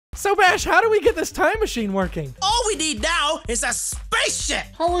So Bash, how do we get this time machine working? All we need now is a spaceship!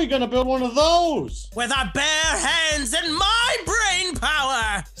 How are we gonna build one of those? With our bare hands and my brain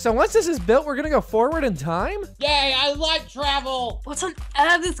power! So once this is built, we're gonna go forward in time? Yay, I like travel! What on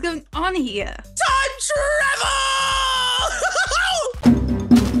earth is going on here? Time travel!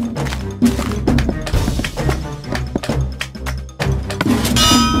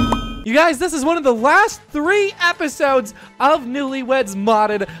 You guys, this is one of the last 3 episodes of Newlyweds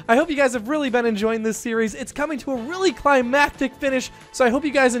Modded. I hope you guys have really been enjoying this series. It's coming to a really climactic finish, so I hope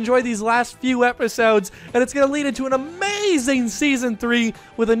you guys enjoy these last few episodes, and it's going to lead into an amazing Season 3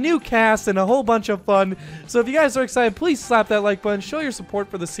 with a new cast and a whole bunch of fun. So if you guys are excited, please slap that like button, show your support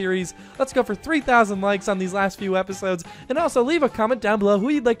for the series. Let's go for 3,000 likes on these last few episodes, and also leave a comment down below who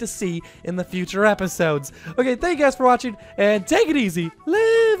you'd like to see in the future episodes. Okay, thank you guys for watching, and take it easy.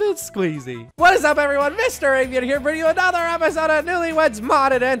 Live it squeezy. What is up, everyone? Mr. Aviator here, bringing you another episode of Newlyweds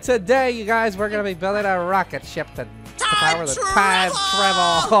Modded, and today, you guys, we're gonna be building a rocket ship to power the time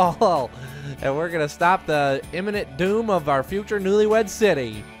travel, and we're gonna stop the imminent doom of our future Newlywed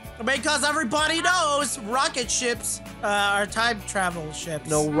City. Because everybody knows rocket ships are time travel ships.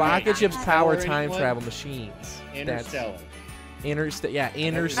 No, rocket ships power time travel machines. Interstellar. Interstellar.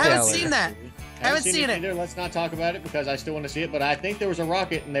 I haven't seen that. I haven't seen it either. Let's not talk about it because I still want to see it. But I think there was a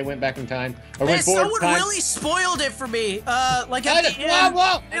rocket and they went back in time. Or Man, went forward someone time. really spoiled it for me. Like at the end,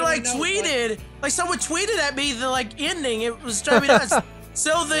 they like tweeted, like someone tweeted at me the like ending. It was driving me nuts.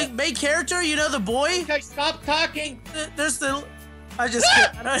 So the main character, you know, the boy. Okay, stop talking. There's the. I just.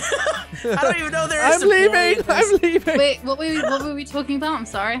 I don't even know there is. I'm leaving. I'm leaving. Wait, what were we talking about? I'm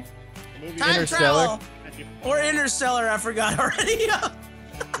sorry. Time Interstellar. travel. Or Interstellar. I forgot already. Oh,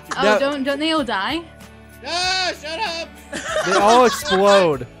 Now, don't they all die? Ah, shut up. they all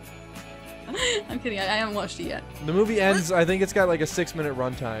explode. I'm kidding. I haven't watched it yet. The movie ends, I think it's got like a 6-minute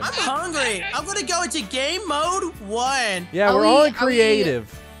runtime. I'm hungry. I'm gonna go into game mode 1. Yeah, we're all in creative.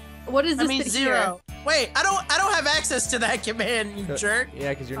 What is this? I mean 0. Wait, I don't have access to that command, you jerk. Yeah,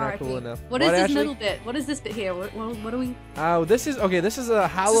 because you're not cool enough. What is this Ashley? middle bit? What is this bit here? What are we? Oh, this is okay. This is a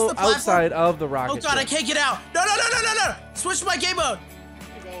hollow outside of the rocket. Oh god, I can't get out. No. Switch my game mode.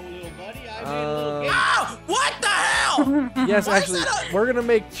 Oh, what the hell? Yes, actually, we're gonna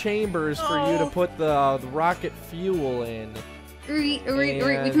make chambers for you to put the rocket fuel in. We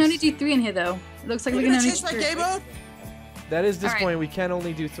can only do 3 in here though. It looks like we can only change my game mode. That is disappointing. We can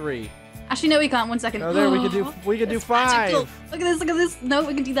only do 3. Actually, no, we can't. 1 second. No, there we could do 5. Look at this. Look at this. No,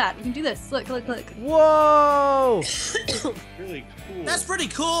 we can do that. We can do this. Look. Whoa! Really cool. That's pretty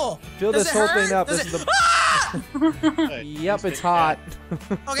cool. Fill this whole thing up. This is the. Good. Yep, it's hot.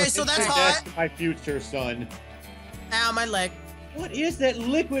 Okay, so that's That's hot. my future son. Ow, my leg. What is that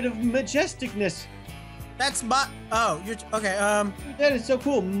liquid of majesticness? That's my. Oh, you're okay. That is so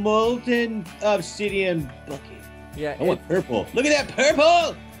cool. Molten obsidian bucket. Yeah. I want purple. Look at that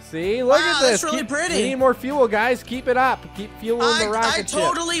purple. See, look at this. That's really pretty. We need more fuel, guys. Keep it up. Keep fueling the rocket ship. I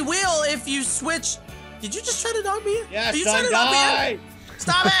totally will if you switch. Did you just try to knock me in? Yeah, you son, die.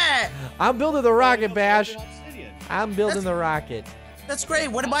 Stop it! I'm building the rocket, Bash. Obsidian. I'm building the rocket. That's great.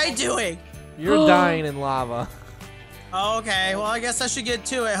 What am I doing? You're dying in lava. Oh, okay. Well, I guess I should get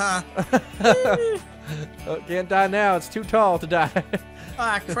to it, huh? Oh, can't die now. It's too tall to die.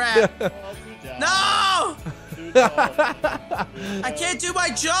 Ah, crap. No! I can't do my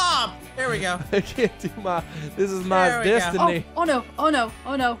job. There we go. I can't do my. This is my There we go. destiny. Oh no! Oh no!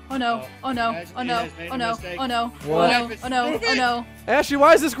 Oh no! Oh no! Oh no! Oh no! Oh no! Oh no! What? Oh no! Oh no! Ashley,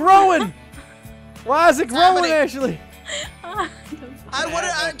 why is this growing? Why is it growing, Ashley? I want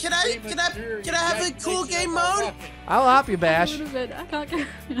to. Can I have a cool game mode? I'll help you, Bash. I can't get.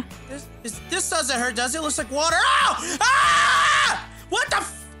 This doesn't hurt, does it? It looks like water. Ow! Ah! What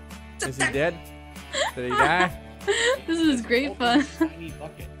the? Is he dead? Did he die? This is great fun.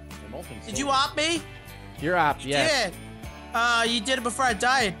 Did you op me? You're up, yes. Yeah. You did it before I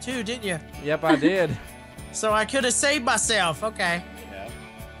died too, didn't you? Yep, I did. So I could have saved myself. Okay.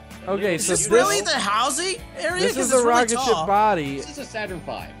 Okay, Is so this really the housing area? This is the the rocket ship body. This is a Saturn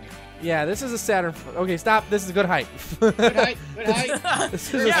V. Yeah, this is a Saturn. Okay, stop. This is a good height. Good height. Good height.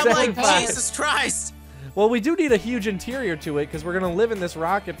 This is a Yeah, I'm like, Saturn V. Jesus Christ. Well, we do need a huge interior to it because we're gonna live in this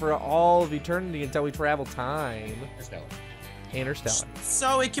rocket for all of eternity until we travel time. Interstellar.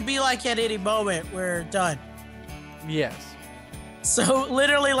 So it could be like at any moment we're done. Yes. So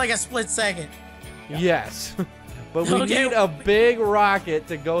literally like a split second. Yeah. Yes. But we Okay. need a big rocket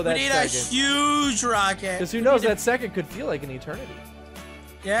to go that We need second. a huge rocket. Because who knows, that second could feel like an eternity.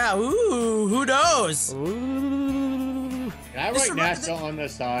 Yeah, ooh, who knows? Ooh. Can I This write reminds- NASA on the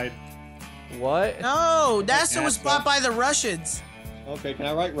side? What? No, NASA was NASA. bought by the Russians. Okay, can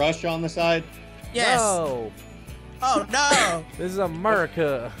I write Russia on the side? Yes. No. Oh no. This is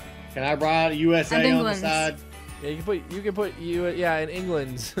America. Can I write USA And on the England. side? Yeah, you can put yeah, in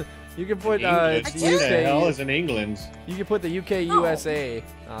England. You can put England? the What the hell UK. is in England? You can put the UK No. USA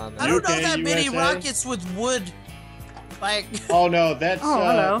on I there. don't know UK, that many USA? rockets with wood. Like, Oh no, that's Oh,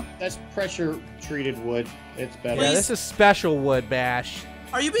 hello. that's pressure treated wood. It's better. Yeah, this is special wood, Bash.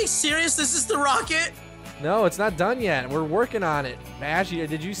 are you being serious? This is the rocket? No, it's not done yet. We're working on it. Bash,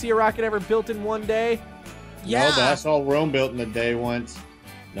 did you see a rocket ever built in one day? Yeah. No, but I saw Rome built in a day once.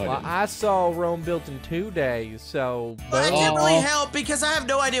 No, I Well, didn't. I saw Rome built in 2 days, so. But I boom. can't really Aw. help because I have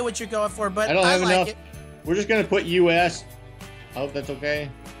no idea what you're going for, but I don't have like enough. it. We're just gonna put US. I hope that's okay.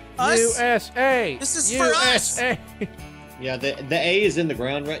 Us? USA. This is for us. USA. Yeah, the A is in the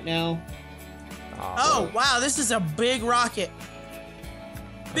ground right now. Oh, wow, this is a big rocket.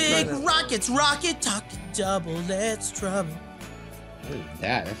 Big trying to- rockets, rocket talking double, let's trouble. What is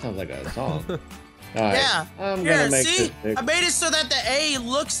that? That sounds like a song. All right. Yeah. I'm Here, gonna make see? this big. I made it so that the A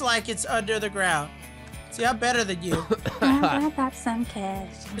looks like it's under the ground. See, I'm better than you. I'm gonna pop some cash.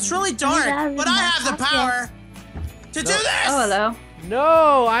 It's really dark, but I have the power to do this! Oh, hello.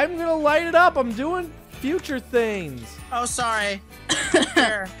 No, I'm gonna light it up. I'm doing future things. Oh, sorry.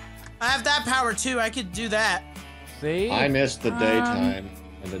 Here. I have that power too. I could do that. See? I missed the daytime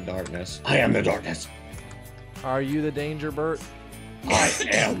and the darkness. I am the darkness. Are you the danger, Bert? I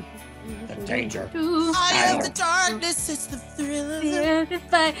am the danger. I am the darkness. It's the thrill of the...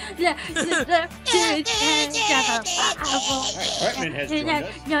 Hartman has joined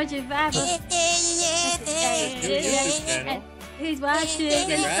us. No survival. He's watching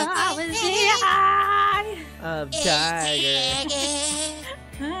the star with the eye. Of Tiger.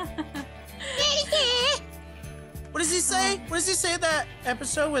 What does he say? What does he say in that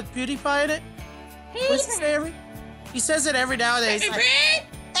episode with PewDiePie in it? What does he say he says it every now and then. He's like,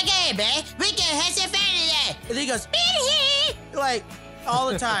 okay, man, we can have some fun today. And he goes, like,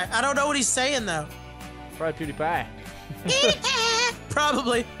 all the time. I don't know what he's saying, though. Probably PewDiePie.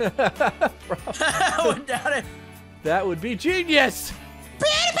 Probably. I wouldn't doubt it. That would be genius.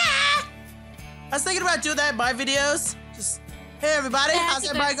 PewDiePie! I was thinking about doing that in my videos. Just, hey, everybody, how's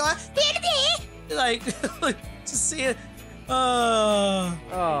everybody going? PewDiePie! Like, just see it. Oh.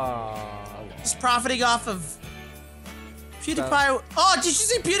 Just profiting off of PewDiePie. Oh, did you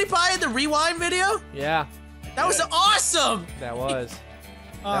see PewDiePie in the rewind video? Yeah, That was awesome. that was.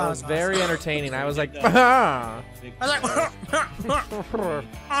 Oh, That was very awesome. entertaining. I was like, I was like,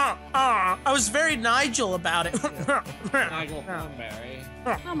 I was very Nigel about it. Nigel Thornberry.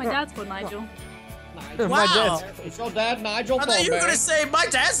 Oh, my dad's called Nigel. my Wow. dad's, It's your dad, Nigel I thought you were Thornberry. gonna say my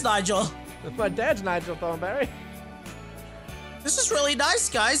dad's Nigel. my dad's Nigel Thornberry. This is really nice,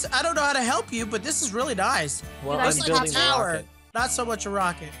 guys. I don't know how to help you, but this is really nice. Well, It's I'm It's like a building the tower, rocket. not so much a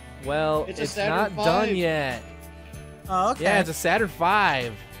rocket. Well, It's it's, a not Saturn done V. yet. Oh, okay. Yeah, it's a Saturn V.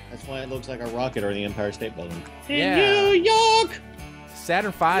 That's why it looks like a rocket or the Empire State Building. Yeah. New York!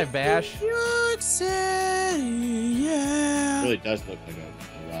 Saturn V, Bash. New York City, yeah. It really does look like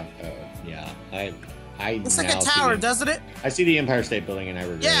a rocket. Yeah, I Looks like now a see tower, the- doesn't it? I see the Empire State Building and I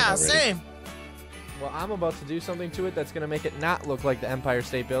regret it Yeah, already. same. Well, I'm about to do something to it that's going to make it not look like the Empire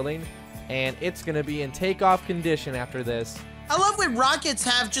State Building, and it's going to be in takeoff condition after this. I love when rockets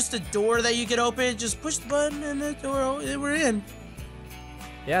have just a door that you can open. Just push the button and the door, we're in.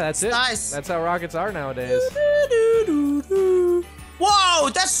 Yeah, that's it. Nice. That's how rockets are nowadays. Whoa,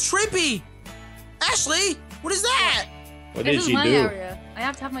 that's trippy. Ashley, what is that? What This did is she my do? area. I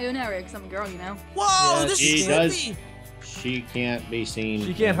have to have my own area because I'm a girl, you know. Whoa, Yeah, this she is does. trippy. She can't be seen.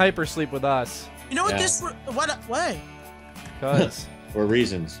 She can't hypersleep with us. You know what Yeah. this? What? Wait. Because For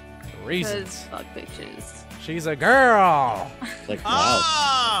reasons. reasons. Because fuck bitches. She's a girl. It's like, wow.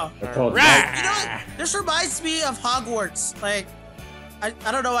 Oh. They're called Right. You know what? This reminds me of Hogwarts. Like, I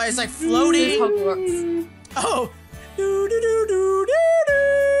don't know why it's like This is floating. Hogwarts. Oh.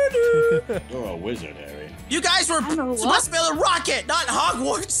 You're a wizard, Harry. You guys were I'm a supposed to build a rocket, not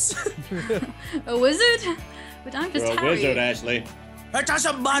Hogwarts. A wizard? But I'm just You're a Harry. wizard, Ashley. It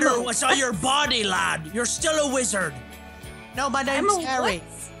doesn't matter what's on your body, lad. You're still a wizard. No, my I'm name's a Harry.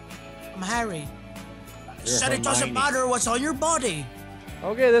 what? I'm Harry. You're Said it doesn't Hermione. matter what's on your body.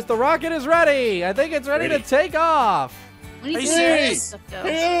 Okay, the rocket is ready. I think it's ready to Ready. take off. We Are need you to do serious? stuff, though.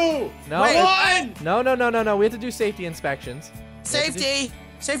 Two! No, Wait. One! no. We have to do safety inspections. Safety.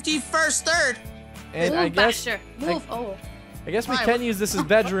 Safety first, third. And Move, I guess Basher. Move. Oh. we Fine, can use this as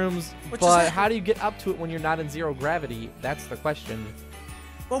bedrooms, What just but happened? how do you get up to it when you're not in zero gravity? That's the question.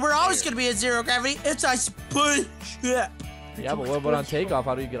 Well, we're always going to be at zero gravity. It's a spaceship. Yeah, but what about on takeoff?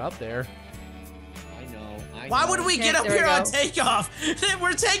 How do you get up there? I know. Why would we get up there we here on go. takeoff?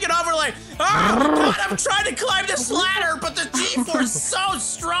 We're taking off. We're like, oh God, I'm trying to climb this ladder, but the G-force is so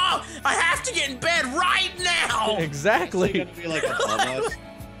strong. I have to get in bed right now. Exactly. It's gonna be like above us.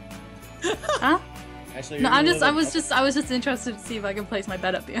 Huh? Actually, No, you're I gonna was live just interested to see if I can place my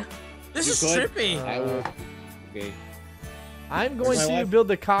bed up here. This You is could. trippy. I will. Okay. I'm going Where's my to wife? build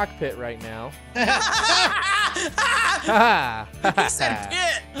the cockpit right now. He said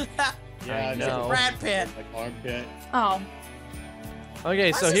pit. I it's know. Rat pit. Like armpit. Oh,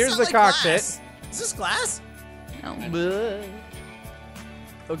 Okay, Why so does it here's sound the like cockpit. glass? Is this glass? no. Bleh.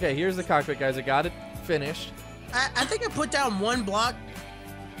 Okay, here's the cockpit, guys. I got it finished. I think I put down one block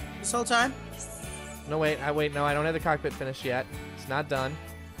this whole time. No, wait, no, I don't have the cockpit finished yet. It's not done.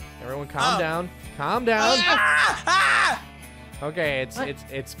 Everyone, calm Oh. down. Calm down. Ah! Ah! Okay, What?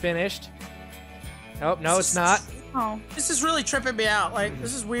 it's finished. Oh no, it's not. Oh, This is really tripping me out. Like,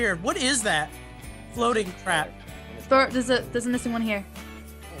 this is weird. What is that? Floating crap. there's a missing one here.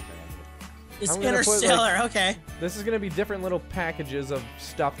 It's I'm gonna put, like- interstellar. Okay. This is gonna be different little packages of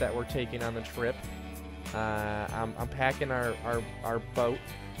stuff that we're taking on the trip. I'm packing our boat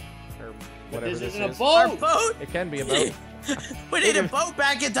or But whatever this this isn't a is. Our boat. boat. It can be a boat. We need a boat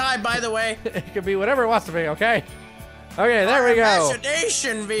back in time, by the way. It could be whatever it wants to be. Okay. Okay, there Our we go.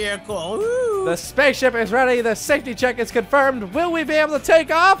 Imagination vehicle. Woo. The spaceship is ready. The safety check is confirmed. Will we be able to take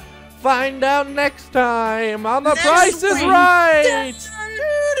off? Find out next time on The Next Price is week. Right.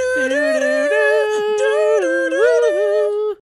 Doo-doo-doo.